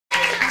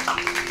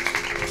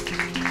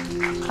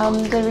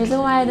The reason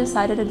why I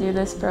decided to do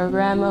this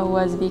program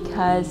was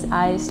because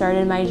I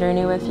started my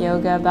journey with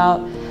yoga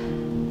about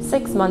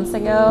 6 months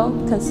ago,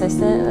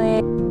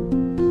 consistently.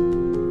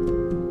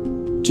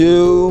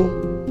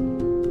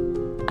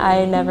 2.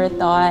 I never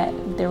thought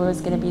there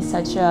was going to be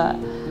such a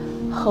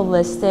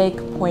holistic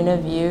point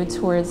of view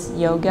towards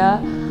yoga.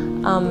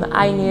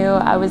 I knew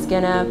I was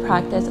going to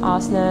practice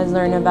asanas,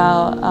 learn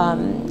about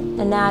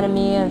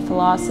anatomy and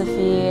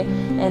philosophy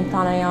and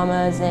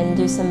pranayamas and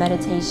do some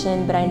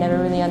meditation, but I never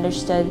really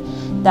understood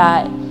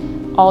that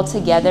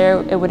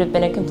altogether it would have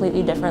been a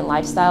completely different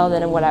lifestyle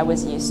than what I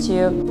was used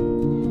to.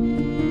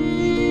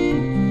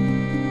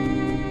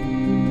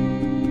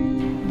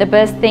 The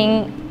best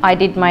thing I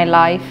did in my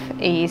life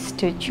is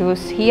to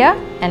choose here,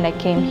 and I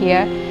came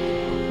here.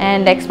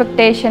 And the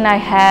expectation I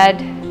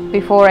had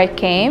before I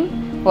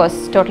came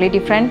was totally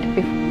different.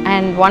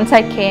 And once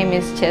I came,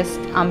 it's just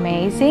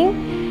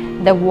amazing.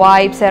 The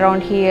vibes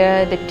around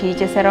here, the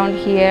teachers around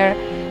here,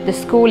 the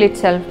school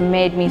itself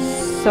made me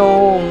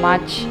so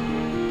much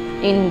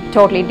in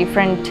totally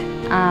different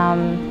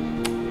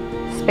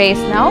space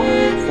now.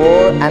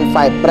 4 and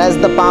 5. Press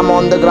the palm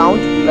on the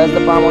ground. Press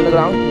the palm on the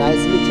ground.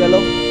 Nicely.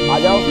 Chalo. Aa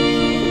jao.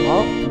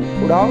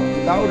 Udao.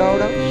 Udao. Udao.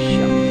 Udao.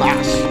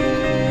 Shabash.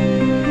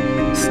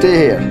 Stay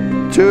here.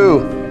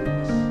 2.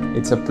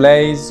 It's a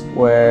place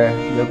where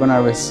you're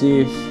gonna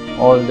receive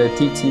all the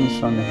teachings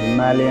from the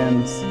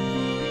Himalayans,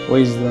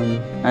 wisdom,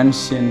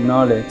 ancient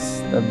knowledge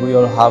that we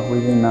all have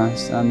within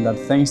us, and that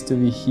thanks to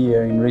be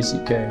here in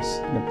Rishikesh,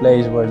 the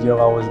place where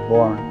yoga was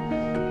born,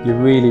 you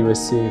really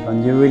receive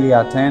and you really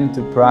attend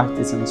to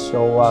practice and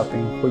show up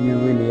in who you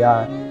really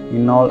are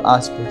in all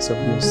aspects of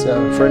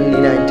yourself. Front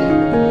knee 90.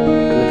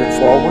 Lift it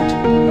forward.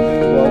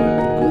 Well,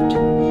 good.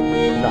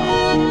 Now.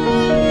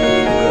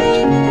 Good.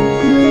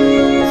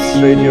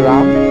 Straight your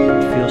arm.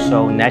 It feels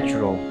so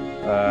natural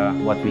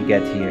what we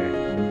get here.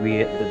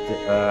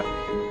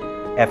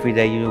 Every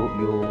day you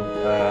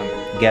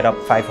get up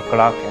 5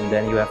 o'clock and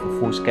then you have a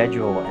full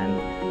schedule, and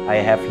I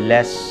have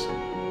less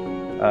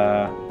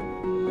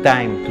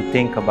time to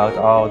think about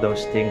all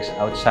those things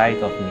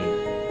outside of me.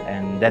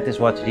 And that is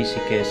what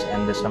Rishikesh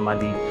and the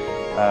Samadhi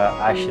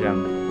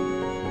ashram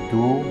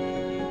do,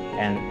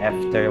 and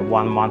after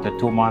 1 month or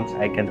 2 months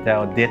I can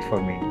tell did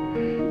for me.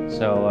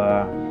 So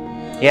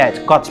yeah,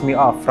 it cuts me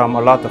off from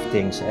a lot of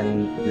things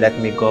and let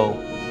me go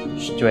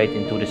straight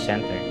into the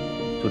center,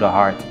 to the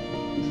heart.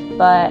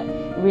 But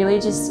really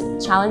just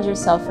challenge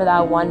yourself for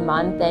that 1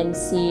 month and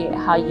see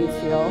how you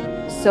feel.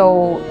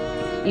 So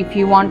if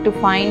you want to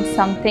find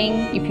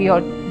something, if you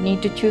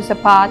need to choose a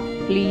path,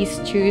 please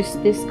choose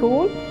this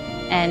school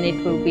and it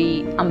will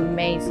be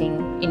amazing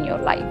in your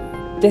life.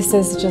 This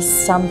is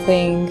just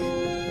something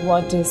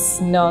what is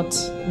not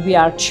we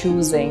are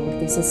choosing.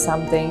 This is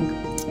something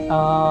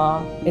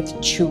it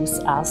chooses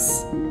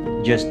us.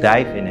 Just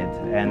dive in it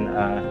and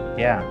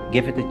yeah,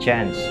 give it a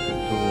chance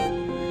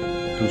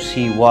to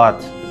see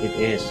what it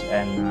is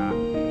and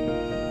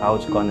how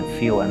it's gonna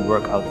feel and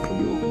work out for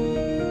you.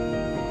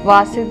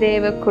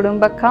 Vasudeva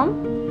Kudumbakam,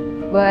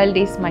 world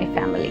is my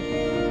family.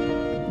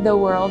 The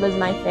world is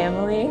my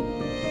family.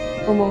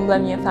 O mundo é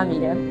minha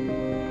família.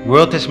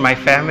 World is my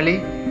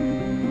family.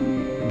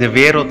 De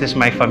wereld is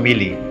my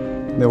familie.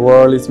 The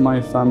world is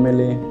my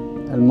family.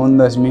 El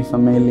mundo es mi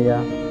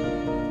familia.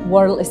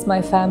 World is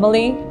my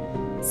family.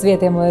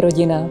 Svět je moje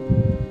rodina.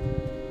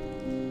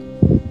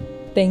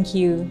 Thank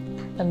you.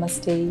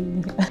 Namaste.